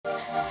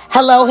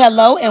Hello,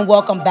 hello, and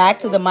welcome back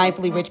to the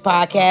Mindfully Rich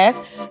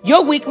podcast,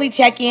 your weekly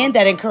check-in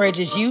that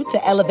encourages you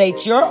to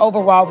elevate your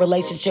overall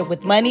relationship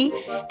with money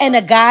and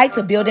a guide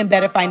to building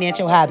better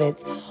financial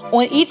habits.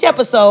 On each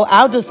episode,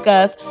 I'll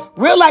discuss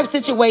real-life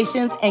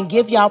situations and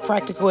give y'all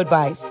practical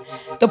advice.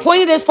 The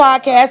point of this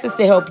podcast is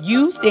to help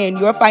you stay in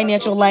your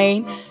financial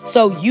lane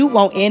so you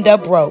won't end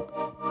up broke.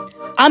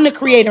 I'm the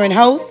creator and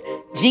host,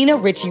 Gina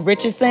Richie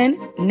Richardson.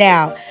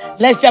 Now,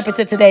 let's jump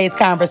into today's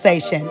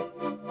conversation.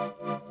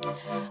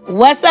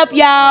 What's up,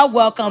 y'all?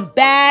 Welcome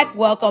back.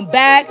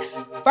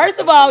 First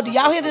of all, do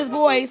y'all hear this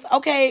voice?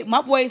 Okay,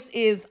 my voice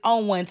is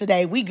on one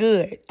today. We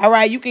good. All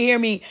right, you can hear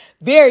me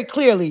very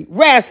clearly.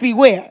 Raspy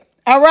where?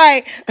 All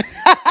right.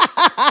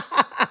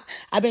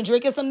 I've been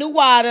drinking some new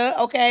water,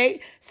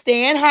 okay?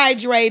 Staying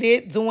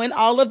hydrated, doing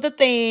all of the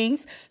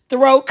things.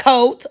 Throat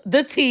coat,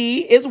 the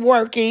tea is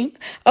working,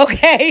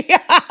 okay?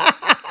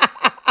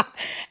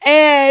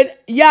 And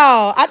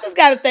y'all, I just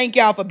got to thank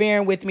y'all for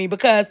bearing with me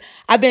because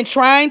I've been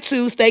trying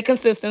to stay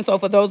consistent. So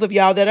for those of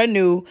y'all that are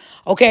new,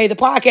 okay, the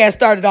podcast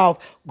started off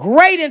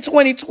great in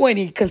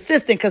 2020,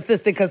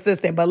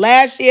 consistent. But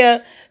last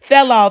year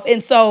fell off.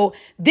 And so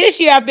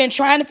this year I've been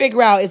trying to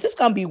figure out, is this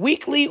going to be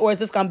weekly or is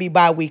this going to be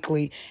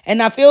bi-weekly?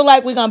 And I feel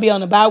like we're going to be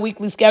on a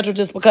bi-weekly schedule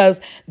just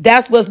because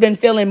that's what's been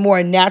feeling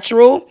more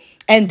natural.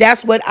 And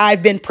that's what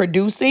I've been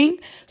producing.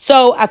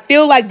 So I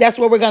feel like that's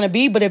where we're going to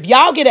be. But if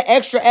y'all get an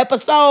extra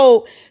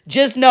episode,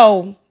 just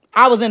know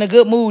I was in a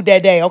good mood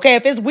that day. Okay,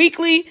 if it's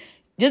weekly,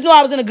 just know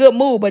I was in a good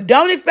mood. But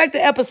don't expect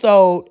an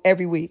episode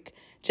every week.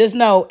 Just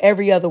know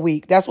every other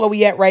week. That's where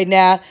we at right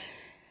now.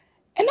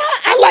 And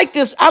I like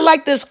this. I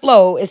like this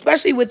flow,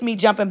 especially with me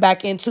jumping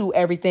back into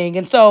everything.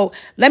 And so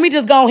let me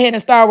just go ahead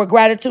and start with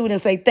gratitude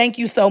and say thank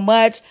you so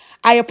much.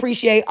 I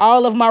appreciate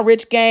all of my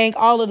rich gang,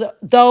 all of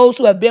those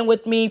who have been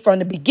with me from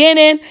the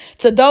beginning.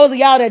 To those of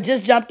y'all that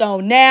just jumped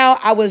on now,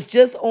 I was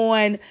just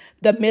on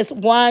the Miss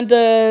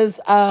Wanda's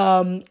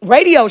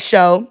radio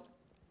show,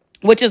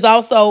 which is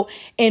also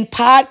in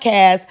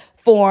podcast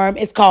form.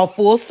 It's called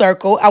Full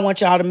Circle. I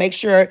want y'all to make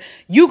sure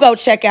you go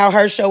check out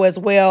her show as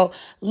well.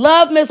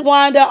 Love Miss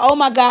Wanda. Oh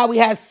my God, we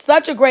had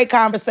such a great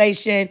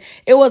conversation.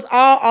 It was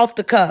all off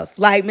the cuff.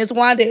 Like Miss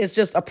Wanda is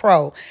just a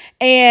pro.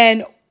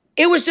 And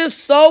it was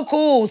just so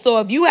cool. So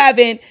if you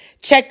haven't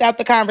checked out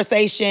the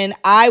conversation,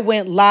 I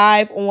went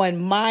live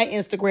on my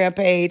Instagram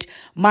page,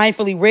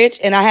 Mindfully Rich,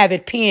 and I have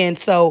it pinned.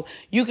 So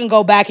you can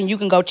go back and you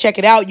can go check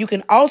it out. You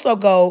can also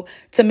go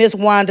to Miss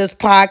Wanda's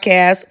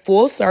podcast,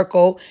 Full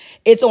Circle.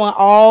 It's on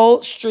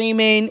all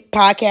streaming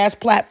podcast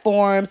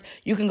platforms.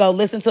 You can go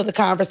listen to the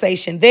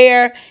conversation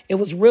there. It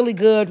was really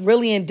good,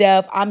 really in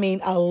depth. I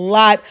mean, a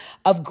lot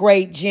of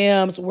great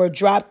gems were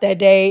dropped that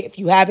day. If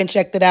you haven't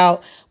checked it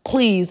out,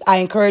 please, I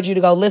encourage you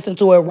to go listen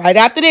to it right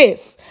after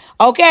this.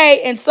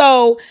 Okay, and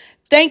so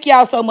thank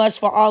y'all so much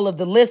for all of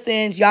the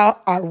listens. Y'all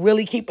are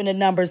really keeping the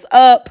numbers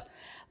up.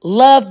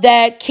 Love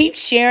that. Keep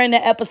sharing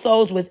the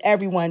episodes with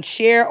everyone.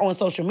 Share on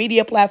social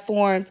media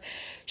platforms.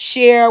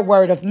 Share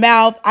word of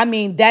mouth. I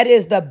mean, that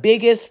is the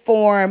biggest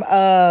form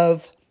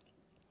of,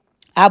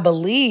 I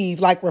believe,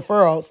 like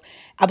referrals.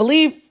 I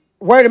believe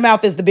word of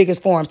mouth is the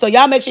biggest form. So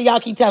y'all make sure y'all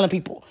keep telling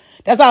people.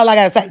 That's all I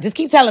got to say. Just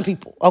keep telling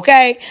people,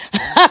 okay?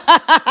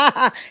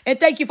 And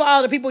thank you for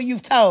all the people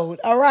you've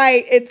told, all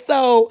right? And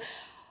so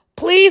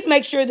please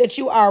make sure that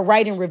you are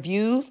writing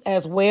reviews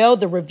as well.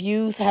 The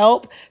reviews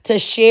help to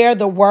share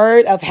the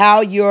word of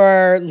how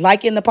you're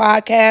liking the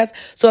podcast.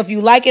 So if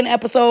you like an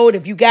episode,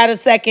 if you got a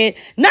second,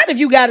 not if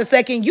you got a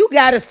second, you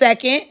got a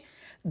second,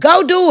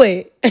 go do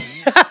it.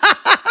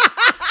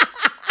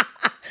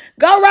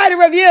 Go write a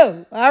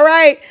review, all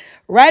right?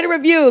 Write a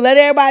review. Let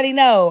everybody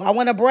know. I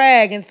want to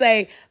brag and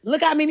say,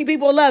 look how many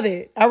people love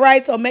it. All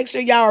right. So make sure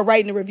y'all are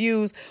writing the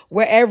reviews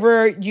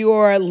wherever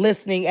you're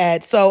listening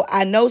at. So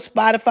I know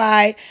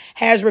Spotify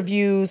has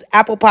reviews.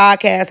 Apple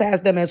Podcasts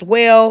has them as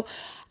well.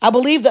 I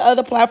believe the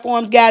other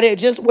platforms got it.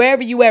 Just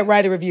wherever you at,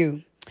 write a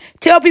review.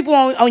 Tell people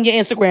on your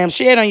Instagram.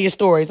 Share it on your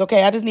stories.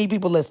 Okay. I just need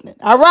people listening.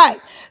 All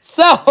right.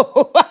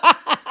 So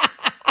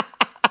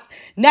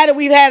now that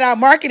we've had our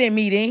marketing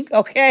meeting,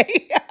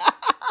 okay.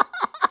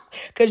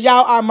 Because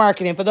y'all are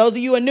marketing. For those of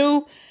you who are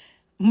new,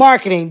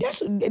 marketing.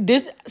 That's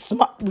this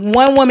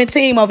one woman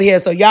team over here.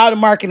 So y'all the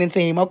marketing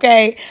team,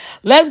 okay?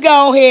 Let's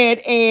go ahead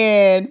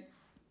and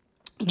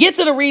get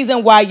to the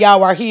reason why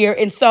y'all are here.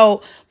 And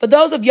so for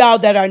those of y'all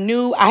that are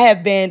new, I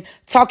have been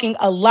talking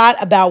a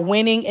lot about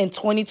winning in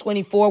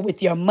 2024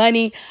 with your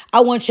money.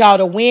 I want y'all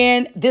to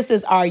win. This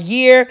is our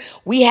year.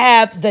 We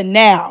have the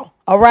now.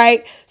 All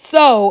right.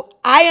 So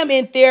I am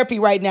in therapy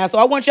right now. So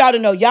I want y'all to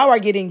know y'all are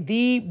getting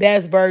the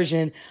best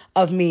version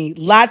of me.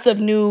 Lots of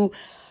new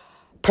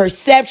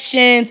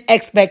perceptions,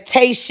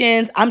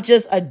 expectations. I'm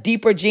just a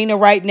deeper Gina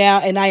right now.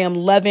 And I am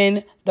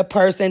loving the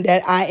person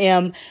that I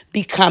am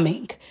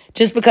becoming.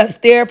 Just because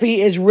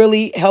therapy is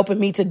really helping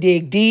me to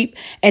dig deep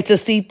and to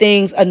see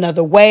things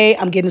another way.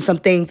 I'm getting some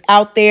things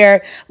out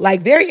there,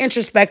 like very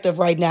introspective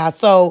right now.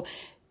 So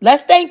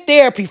Let's thank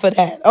therapy for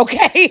that,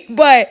 okay?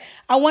 But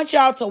I want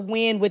y'all to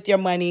win with your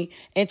money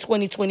in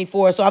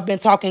 2024. So I've been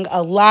talking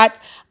a lot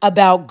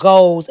about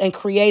goals and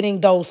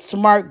creating those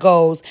SMART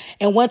goals.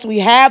 And once we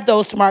have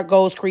those SMART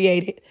goals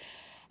created,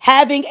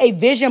 having a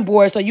vision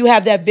board so you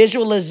have that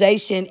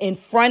visualization in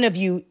front of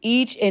you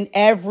each and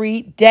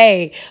every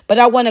day. But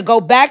I want to go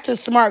back to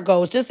SMART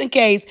goals just in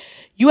case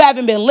you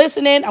haven't been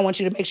listening. I want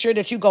you to make sure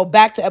that you go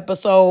back to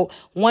episode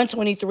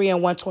 123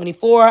 and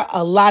 124.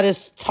 A lot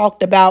is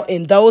talked about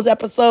in those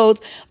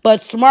episodes,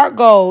 but SMART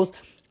goals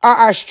are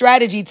our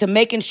strategy to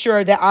making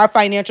sure that our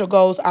financial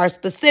goals are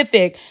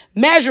specific,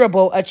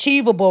 measurable,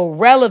 achievable,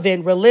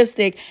 relevant,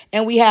 realistic,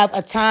 and we have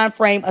a time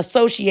frame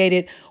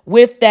associated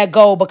with that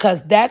goal,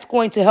 because that's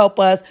going to help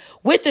us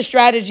with the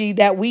strategy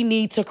that we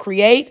need to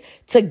create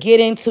to get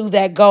into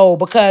that goal,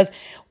 because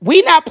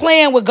we not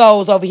playing with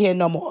goals over here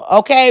no more,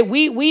 okay?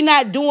 We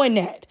not doing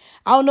that.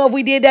 I don't know if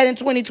we did that in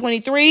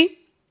 2023.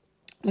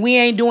 We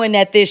ain't doing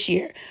that this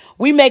year.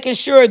 We making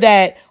sure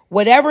that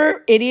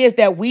whatever it is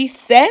that we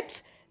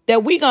set,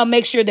 that we gonna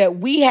make sure that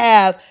we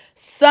have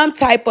some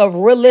type of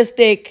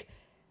realistic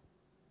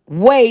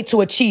way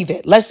to achieve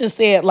it. Let's just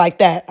say it like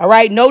that. All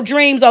right. No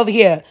dreams over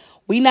here.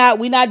 We not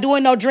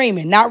doing no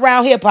dreaming. Not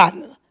around here,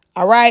 partner.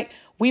 All right.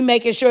 We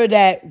making sure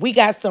that we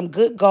got some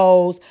good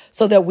goals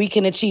so that we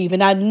can achieve.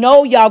 And I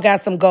know y'all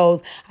got some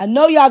goals. I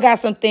know y'all got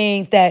some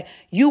things that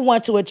you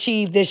want to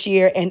achieve this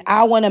year. And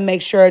I want to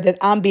make sure that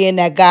I'm being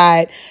that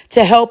guide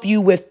to help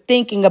you with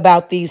thinking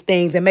about these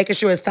things and making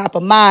sure it's top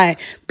of mind,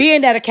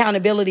 being that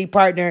accountability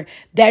partner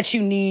that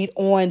you need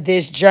on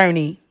this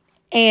journey.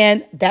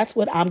 And that's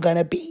what I'm going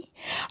to be.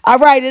 All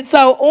right. And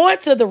so on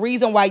to the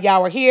reason why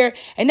y'all are here.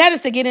 And that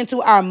is to get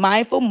into our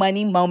mindful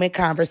money moment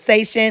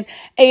conversation.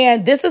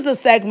 And this is a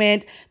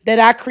segment that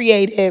I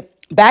created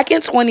back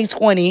in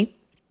 2020.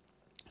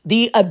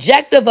 The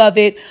objective of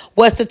it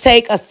was to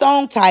take a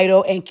song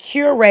title and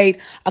curate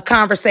a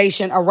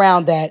conversation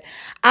around that.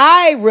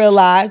 I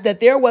realized that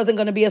there wasn't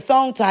going to be a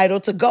song title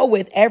to go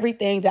with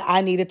everything that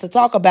I needed to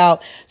talk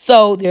about.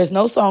 So there's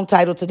no song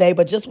title today,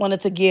 but just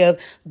wanted to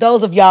give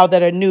those of y'all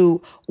that are new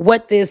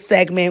what this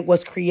segment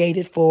was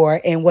created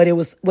for and what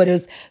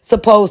it's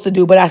supposed to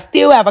do. But I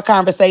still have a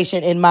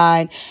conversation in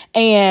mind.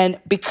 And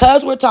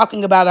because we're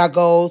talking about our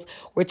goals,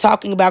 we're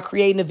talking about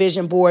creating a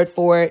vision board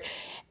for it.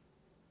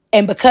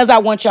 And because I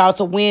want y'all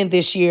to win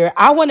this year,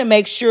 I want to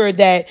make sure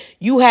that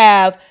you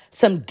have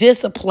some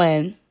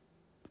discipline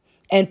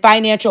and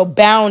financial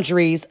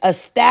boundaries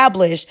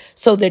established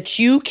so that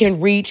you can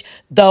reach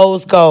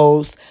those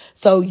goals.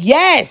 So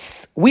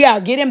yes, we are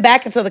getting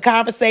back into the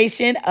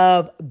conversation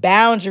of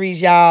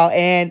boundaries, y'all.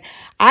 And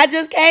I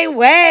just can't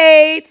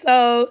wait.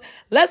 So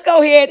let's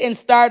go ahead and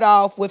start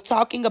off with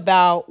talking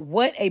about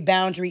what a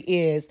boundary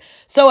is.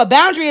 So a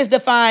boundary is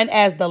defined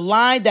as the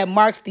line that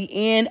marks the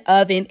end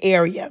of an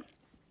area.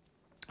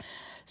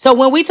 So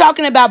when we're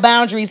talking about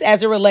boundaries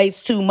as it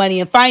relates to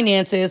money and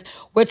finances,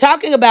 we're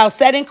talking about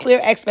setting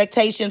clear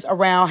expectations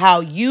around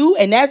how you,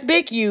 and that's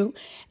big you,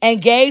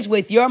 engage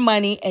with your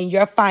money and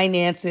your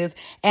finances,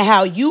 and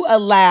how you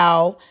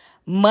allow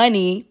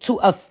money to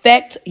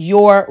affect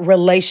your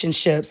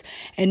relationships.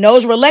 And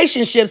those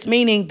relationships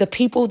meaning the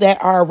people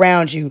that are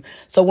around you.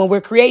 So when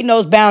we're creating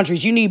those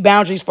boundaries, you need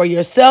boundaries for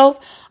yourself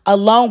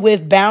along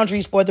with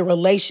boundaries for the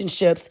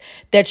relationships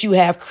that you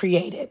have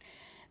created.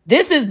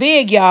 This is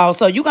big, y'all.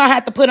 So you're going to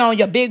have to put on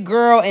your big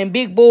girl and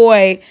big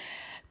boy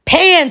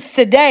pants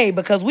today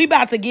because we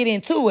about to get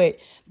into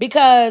it.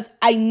 Because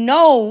I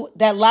know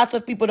that lots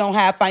of people don't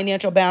have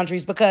financial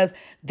boundaries, because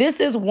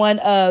this is one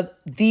of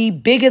the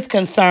biggest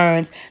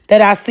concerns that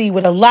I see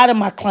with a lot of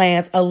my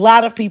clients, a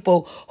lot of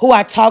people who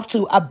I talk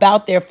to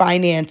about their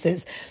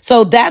finances.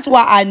 So that's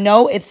why I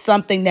know it's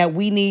something that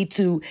we need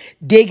to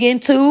dig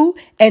into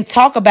and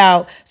talk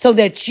about so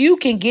that you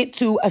can get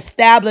to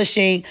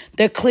establishing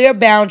the clear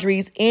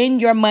boundaries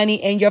in your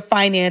money and your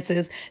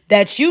finances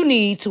that you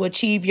need to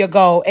achieve your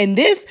goal. And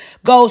this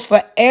goes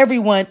for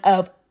everyone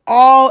of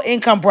all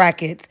income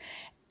brackets.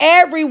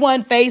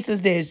 Everyone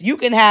faces this. You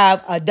can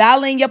have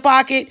 $1 in your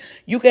pocket.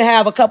 You can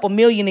have a couple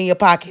million in your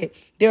pocket.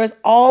 There's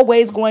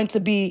always going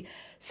to be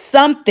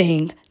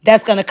something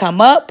that's going to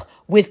come up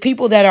with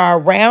people that are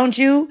around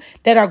you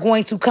that are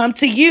going to come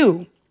to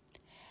you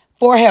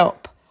for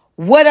help.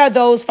 What are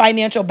those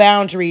financial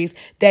boundaries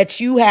that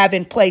you have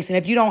in place? And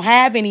if you don't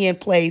have any in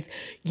place,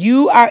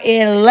 you are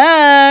in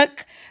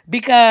luck,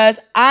 because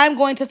I'm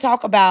going to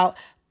talk about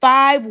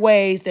 5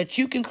 ways that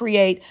you can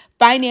create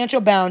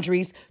financial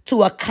boundaries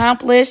to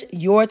accomplish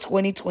your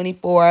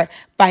 2024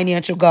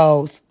 financial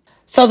goals.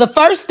 So the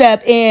first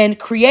step in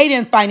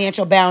creating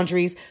financial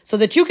boundaries so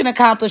that you can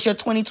accomplish your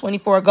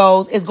 2024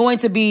 goals is going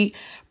to be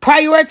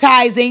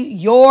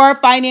prioritizing your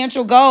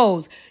financial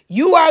goals.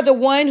 You are the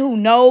one who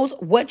knows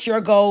what your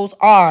goals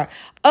are.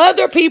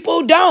 Other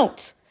people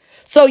don't.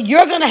 So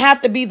you're going to have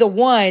to be the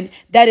one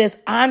that is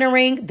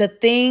honoring the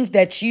things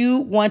that you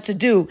want to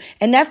do.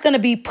 And that's going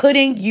to be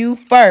putting you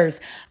first.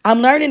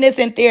 I'm learning this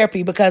in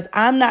therapy because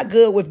I'm not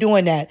good with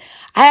doing that.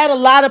 I had a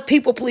lot of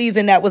people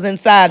pleasing that was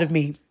inside of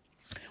me.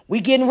 We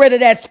getting rid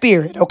of that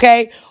spirit,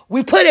 okay?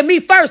 We putting me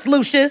first,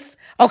 Lucius,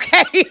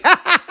 okay?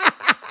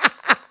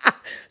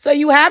 So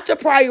you have to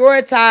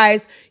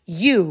prioritize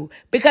you,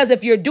 because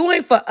if you're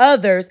doing for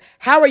others,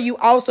 how are you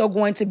also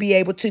going to be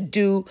able to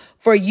do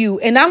for you?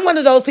 And I'm one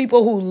of those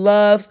people who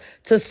loves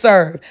to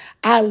serve.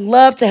 I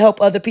love to help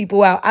other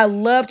people out. I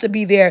love to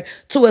be there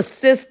to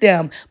assist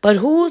them. But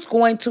who's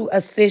going to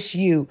assist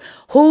you?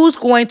 Who's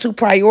going to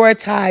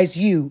prioritize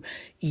you?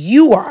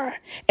 You are.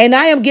 And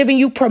I am giving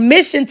you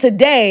permission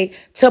today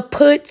to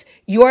put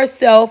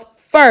yourself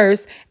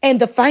first and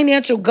the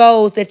financial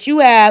goals that you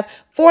have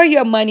for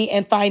your money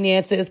and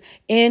finances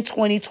in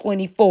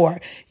 2024.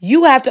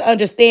 You have to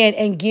understand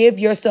and give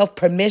yourself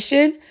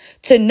permission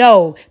to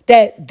know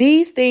that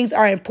these things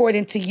are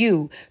important to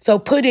you. So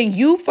putting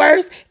you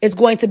first is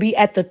going to be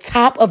at the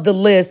top of the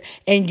list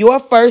and your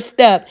first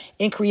step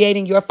in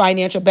creating your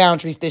financial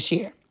boundaries this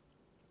year.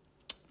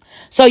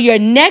 So your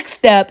next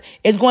step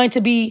is going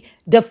to be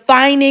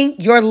defining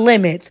your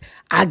limits.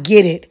 I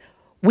get it.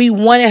 We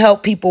want to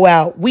help people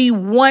out. We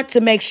want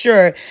to make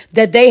sure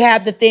that they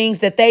have the things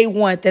that they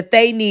want, that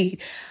they need.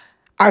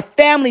 Our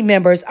family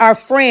members, our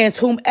friends,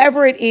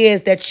 whomever it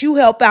is that you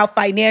help out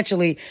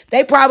financially,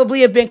 they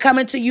probably have been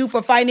coming to you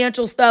for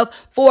financial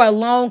stuff for a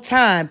long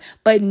time.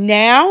 But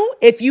now,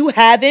 if you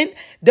haven't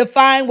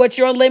defined what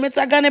your limits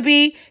are going to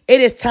be,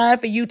 it is time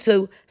for you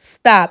to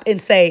stop and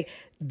say,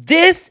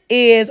 this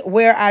is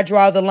where I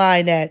draw the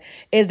line at.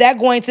 Is that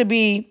going to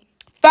be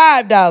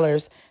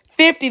 $5,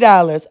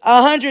 $50,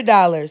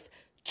 $100,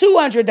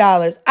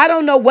 $200? I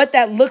don't know what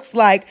that looks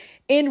like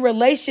in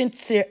relation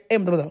to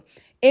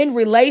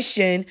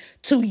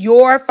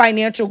your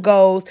financial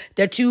goals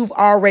that you've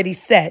already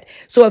set.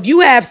 So if you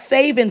have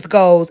savings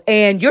goals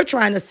and you're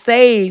trying to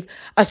save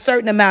a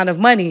certain amount of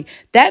money,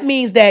 that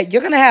means that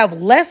you're going to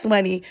have less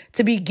money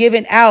to be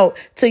given out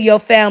to your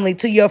family,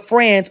 to your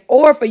friends,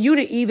 or for you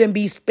to even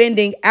be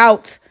spending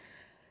out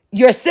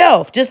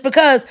yourself, just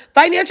because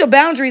financial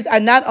boundaries are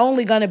not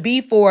only going to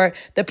be for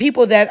the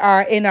people that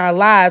are in our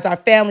lives, our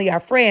family, our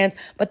friends,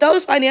 but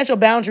those financial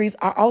boundaries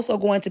are also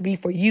going to be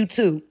for you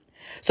too.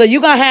 So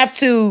you're going to have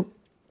to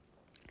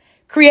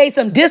create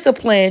some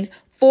discipline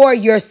for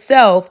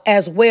yourself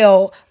as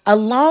well,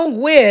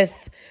 along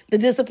with the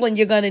discipline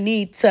you're going to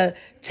need to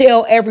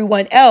tell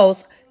everyone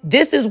else,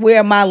 this is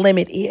where my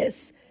limit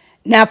is.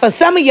 Now, for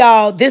some of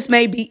y'all, this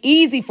may be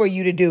easy for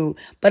you to do,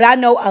 but I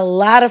know a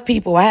lot of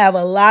people, I have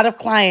a lot of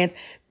clients,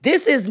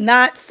 this is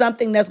not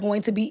something that's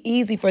going to be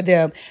easy for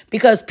them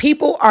because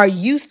people are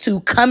used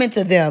to coming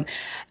to them.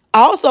 I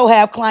also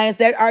have clients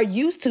that are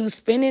used to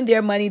spending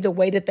their money the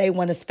way that they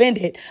want to spend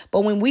it.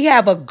 But when we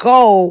have a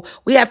goal,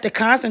 we have to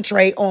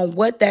concentrate on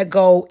what that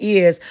goal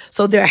is.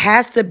 So there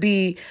has to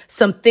be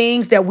some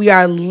things that we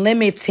are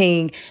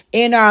limiting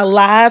in our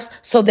lives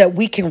so that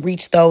we can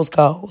reach those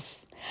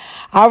goals.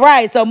 All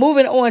right, so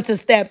moving on to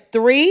step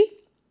 3,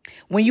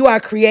 when you are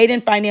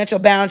creating financial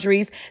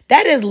boundaries,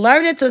 that is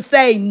learning to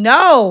say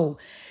no.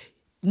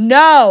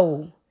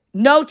 No.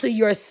 No to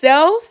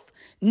yourself,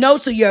 no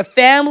to your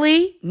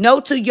family, no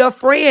to your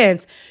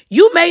friends.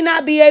 You may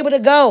not be able to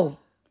go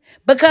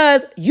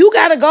because you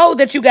got a goal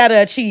that you got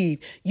to achieve.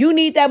 You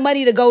need that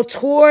money to go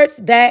towards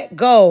that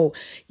goal.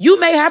 You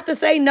may have to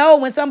say no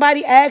when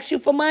somebody asks you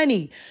for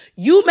money.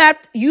 You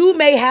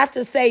may have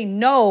to say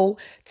no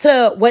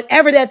to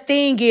whatever that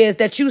thing is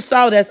that you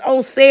saw that's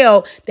on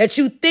sale that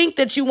you think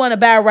that you want to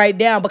buy right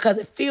now because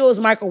it feels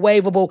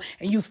microwavable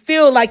and you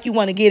feel like you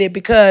want to get it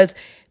because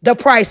the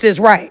price is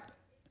right.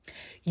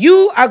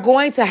 You are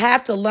going to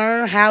have to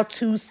learn how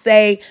to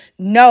say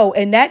no.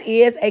 And that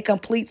is a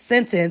complete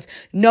sentence.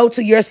 No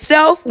to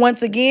yourself,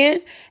 once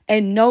again,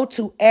 and no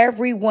to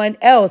everyone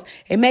else.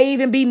 It may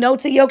even be no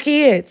to your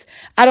kids.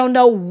 I don't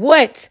know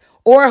what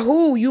or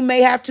who you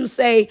may have to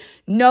say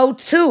no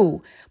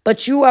to,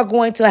 but you are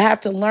going to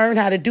have to learn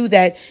how to do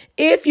that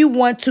if you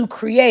want to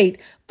create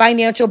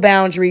financial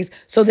boundaries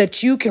so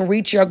that you can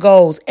reach your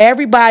goals.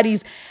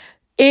 Everybody's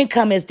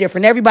income is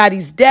different.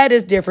 Everybody's debt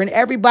is different.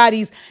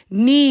 Everybody's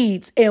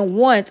needs and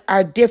wants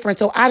are different.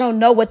 So I don't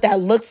know what that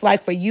looks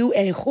like for you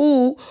and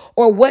who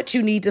or what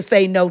you need to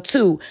say no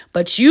to.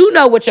 But you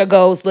know what your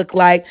goals look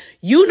like.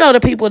 You know the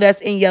people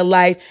that's in your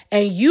life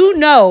and you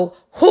know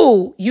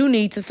who you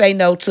need to say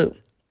no to.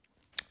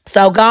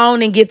 So go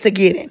on and get to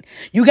getting.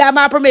 You got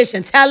my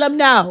permission. Tell them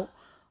no.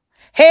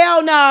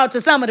 Hell no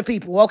to some of the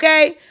people,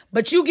 okay?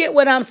 But you get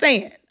what I'm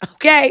saying,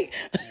 okay?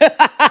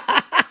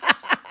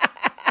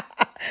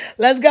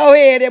 Let's go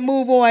ahead and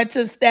move on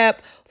to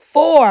step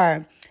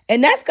 4.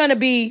 And that's going to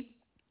be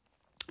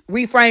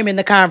reframing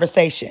the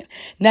conversation.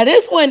 Now,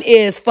 this one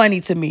is funny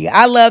to me.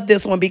 I love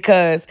this one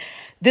because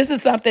this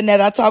is something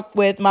that I talk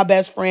with my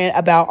best friend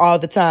about all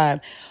the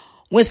time.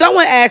 When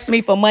someone asks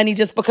me for money,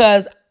 just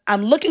because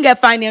I'm looking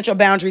at financial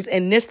boundaries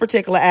in this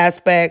particular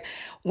aspect,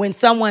 when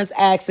someone's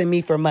asking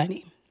me for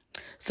money.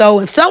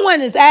 So if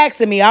someone is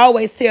asking me, I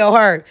always tell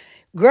her,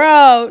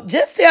 girl,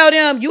 just tell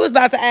them you was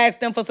about to ask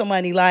them for some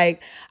money.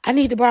 Like, I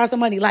need to borrow some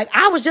money. Like,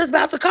 I was just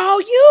about to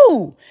call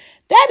you.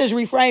 That is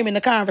reframing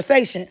the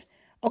conversation.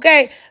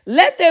 Okay,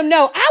 let them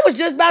know. I was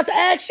just about to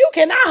ask you,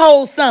 can I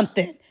hold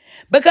something?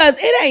 Because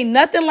it ain't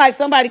nothing like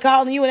somebody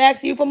calling you and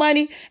asking you for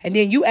money, and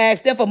then you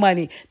ask them for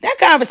money. That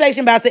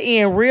conversation about to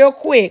end real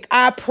quick.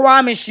 I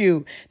promise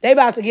you. They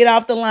about to get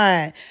off the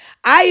line.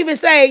 I even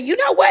say, you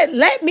know what?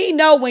 Let me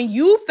know when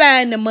you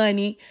find the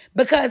money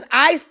because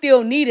I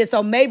still need it.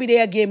 So maybe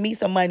they'll give me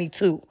some money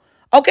too.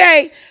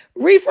 Okay?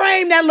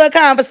 Reframe that little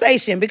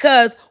conversation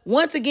because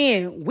once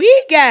again,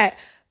 we got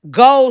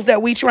goals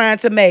that we trying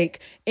to make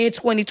in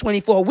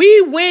 2024.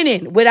 We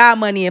winning with our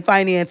money and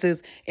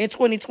finances in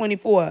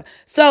 2024.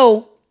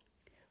 So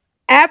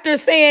after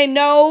saying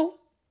no,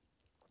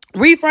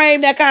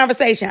 reframe that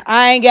conversation.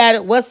 I ain't got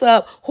it. What's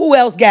up? Who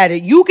else got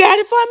it? You got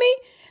it for me?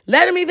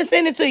 Let them even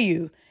send it to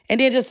you. And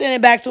then just send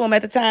it back to them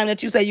at the time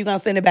that you say you're going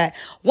to send it back.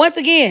 Once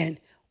again,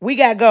 we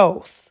got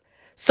goals.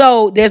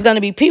 So there's going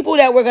to be people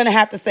that we're going to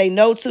have to say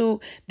no to.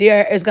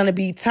 There is going to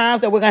be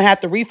times that we're going to have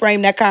to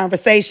reframe that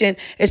conversation,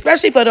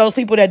 especially for those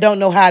people that don't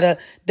know how to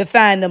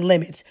define them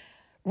limits.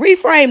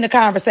 Reframe the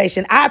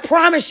conversation. I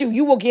promise you,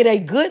 you will get a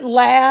good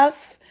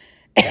laugh.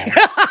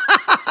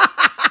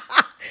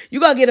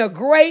 You're going to get a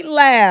great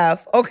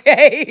laugh,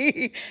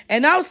 okay?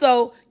 And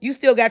also, you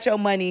still got your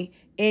money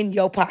in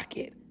your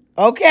pocket,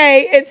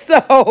 okay? And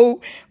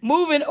so,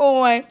 moving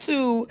on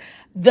to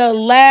the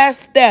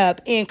last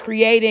step in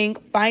creating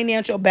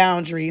financial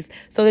boundaries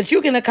so that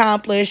you can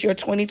accomplish your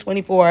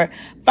 2024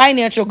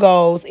 financial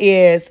goals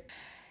is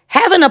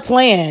having a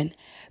plan.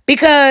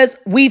 Because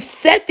we've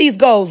set these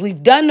goals,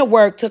 we've done the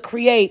work to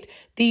create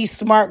these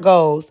SMART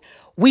goals.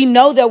 We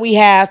know that we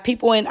have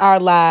people in our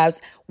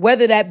lives,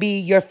 whether that be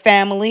your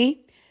family,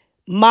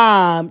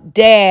 mom,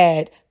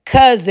 dad,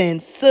 cousin,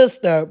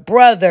 sister,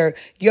 brother,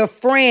 your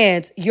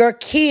friends, your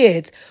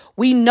kids.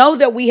 We know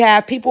that we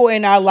have people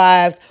in our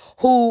lives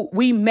who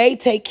we may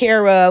take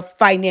care of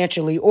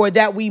financially or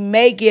that we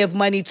may give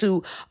money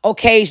to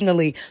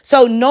occasionally.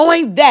 So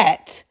knowing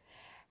that,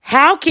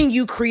 how can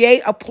you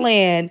create a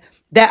plan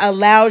that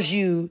allows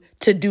you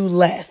to do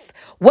less?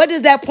 What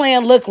does that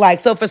plan look like?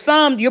 So for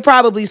some, you're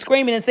probably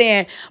screaming and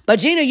saying, but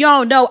Gina, you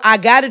don't know, I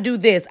got to do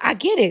this. I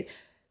get it.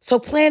 So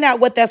plan out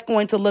what that's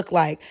going to look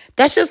like.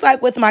 That's just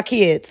like with my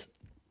kids.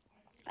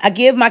 I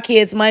give my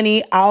kids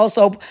money. I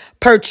also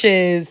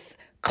purchase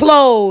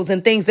clothes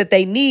and things that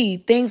they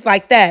need, things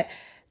like that.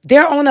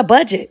 They're on a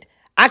budget.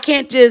 I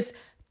can't just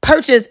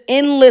purchase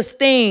endless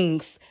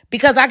things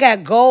because I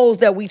got goals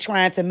that we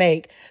trying to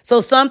make.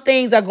 So some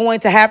things are going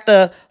to have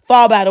to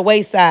fall by the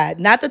wayside.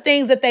 Not the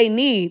things that they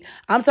need.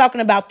 I'm talking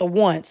about the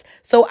wants.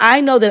 So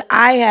I know that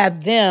I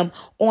have them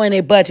on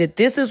a budget.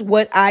 This is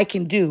what I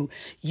can do.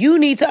 You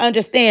need to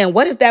understand,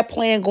 what is that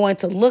plan going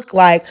to look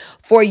like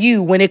for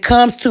you when it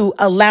comes to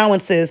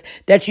allowances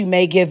that you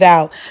may give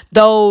out,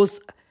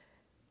 those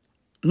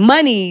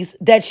monies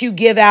that you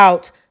give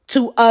out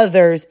to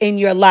others in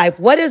your life.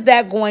 What is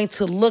that going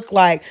to look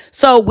like?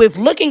 So with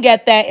looking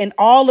at that and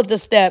all of the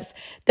steps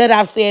that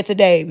I've said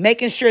today,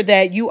 making sure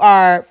that you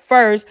are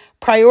first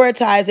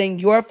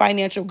prioritizing your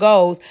financial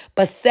goals,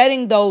 but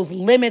setting those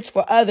limits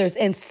for others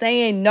and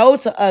saying no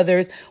to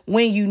others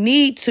when you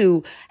need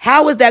to,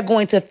 how is that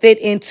going to fit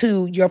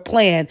into your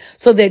plan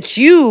so that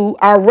you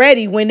are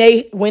ready when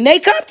they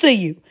come to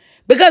you?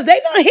 Because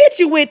they're going to hit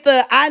you with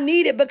the I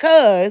need it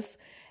because,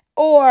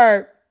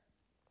 or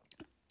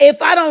if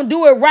I don't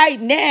do it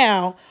right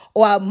now,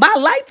 or my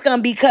light's going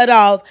to be cut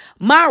off,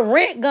 my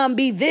rent going to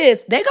be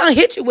this, they're going to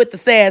hit you with the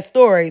sad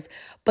stories.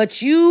 But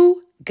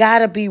you got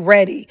to be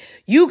ready.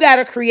 You got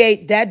to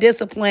create that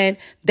discipline,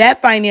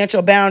 that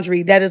financial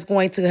boundary that is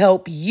going to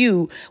help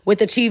you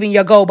with achieving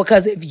your goal.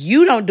 Because if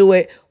you don't do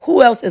it,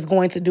 who else is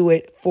going to do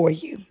it for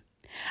you?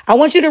 I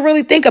want you to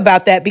really think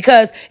about that,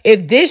 because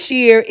if this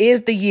year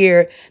is the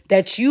year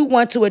that you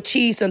want to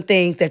achieve some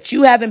things that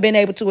you haven't been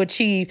able to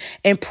achieve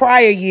in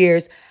prior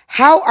years,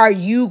 how are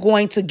you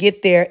going to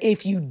get there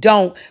if you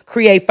don't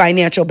create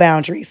financial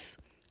boundaries?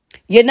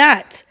 You're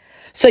not.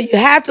 So you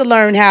have to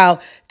learn how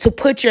to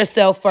put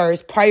yourself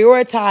first,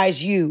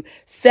 prioritize you,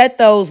 set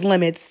those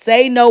limits,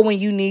 say no when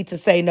you need to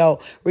say no,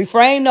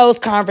 refrain those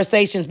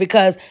conversations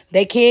because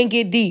they can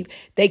get deep.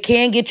 They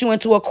can get you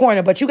into a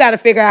corner, but you got to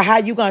figure out how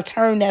you're going to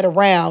turn that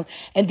around.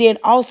 And then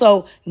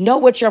also know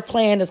what your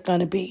plan is going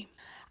to be.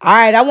 All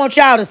right, I want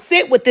y'all to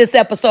sit with this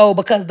episode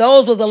because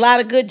those was a lot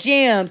of good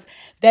gems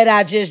that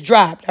I just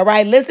dropped. All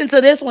right, listen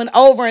to this one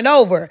over and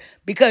over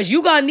because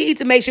you're going to need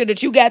to make sure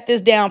that you got this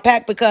down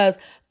packed, because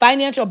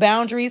financial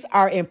boundaries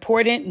are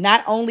important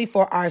not only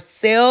for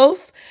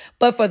ourselves,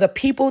 but for the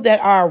people that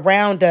are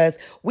around us.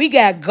 We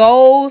got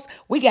goals.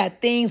 We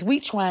got things we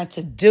trying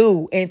to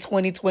do in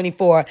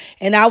 2024.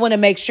 And I want to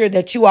make sure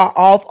that you are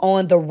off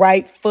on the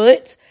right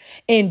foot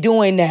in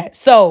doing that.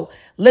 So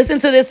listen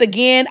to this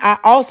again. I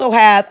also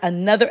have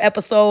another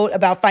episode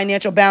about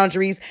financial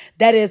boundaries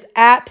that is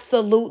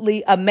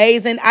absolutely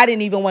amazing. I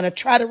didn't even want to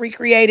try to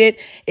recreate it.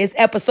 It's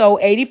episode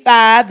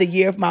 85, the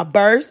year of my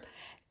birth.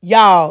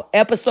 Y'all,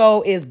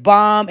 episode is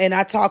bomb, and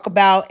I talk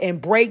about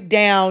and break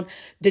down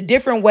the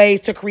different ways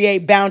to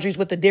create boundaries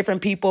with the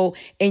different people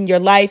in your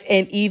life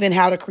and even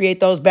how to create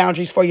those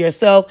boundaries for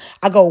yourself.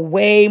 I go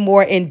way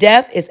more in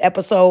depth. It's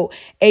episode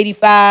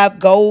 85.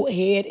 Go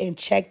ahead and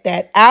check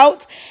that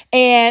out.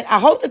 And I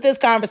hope that this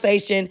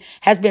conversation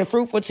has been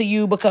fruitful to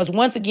you because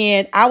once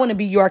again, I want to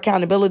be your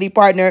accountability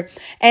partner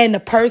and the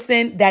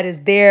person that is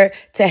there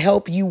to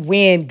help you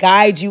win,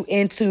 guide you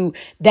into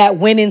that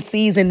winning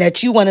season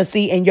that you want to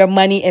see in your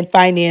money and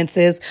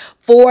finances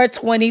for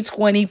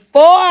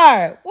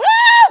 2024.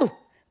 Woo!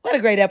 What a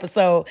great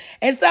episode.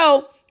 And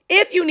so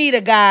if you need a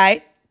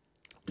guide,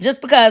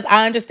 just because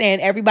I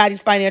understand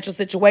everybody's financial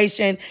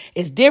situation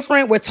is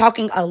different. We're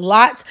talking a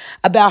lot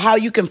about how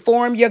you can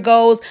form your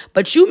goals,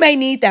 but you may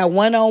need that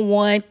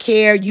one-on-one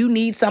care. You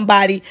need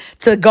somebody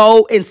to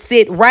go and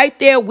sit right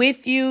there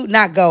with you,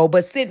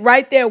 but sit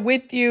right there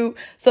with you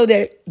so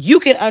that you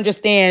can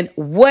understand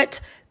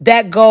what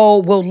that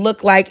goal will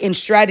look like in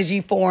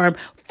strategy form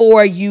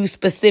for you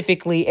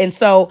specifically. And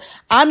so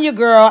I'm your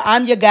girl.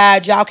 I'm your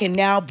guide. Y'all can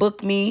now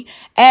book me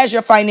as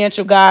your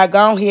financial guide.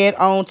 Go ahead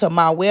on to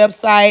my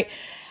website.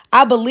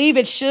 I believe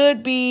it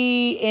should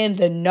be in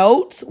the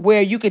notes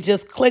where you could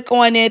just click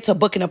on it to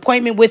book an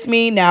appointment with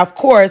me. Now, of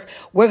course,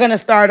 we're going to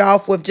start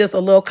off with just a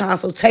little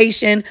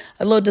consultation,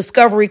 a little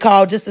discovery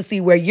call just to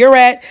see where you're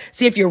at,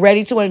 see if you're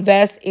ready to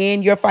invest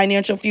in your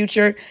financial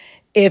future.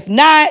 If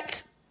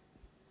not,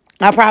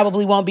 I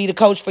probably won't be the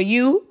coach for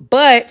you,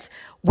 but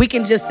we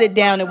can just sit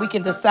down and we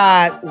can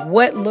decide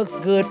what looks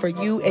good for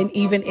you and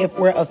even if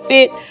we're a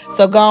fit.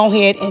 So go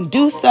ahead and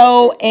do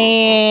so.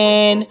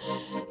 And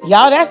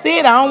y'all, that's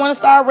it. I don't want to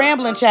start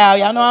rambling, child.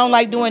 Y'all know I don't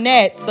like doing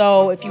that.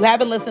 So if you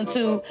haven't listened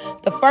to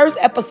the first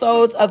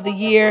episodes of the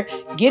year,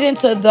 get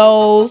into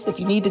those. If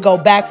you need to go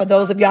back, for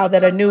those of y'all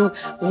that are new,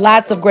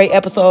 lots of great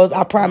episodes.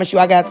 I promise you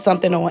I got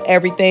something on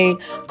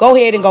everything. Go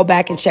ahead and go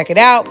back and check it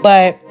out.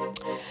 But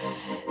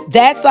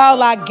that's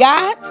all I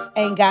got.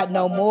 Ain't got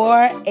no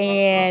more.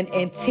 And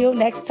until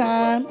next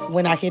time,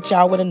 when I hit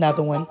y'all with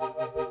another one.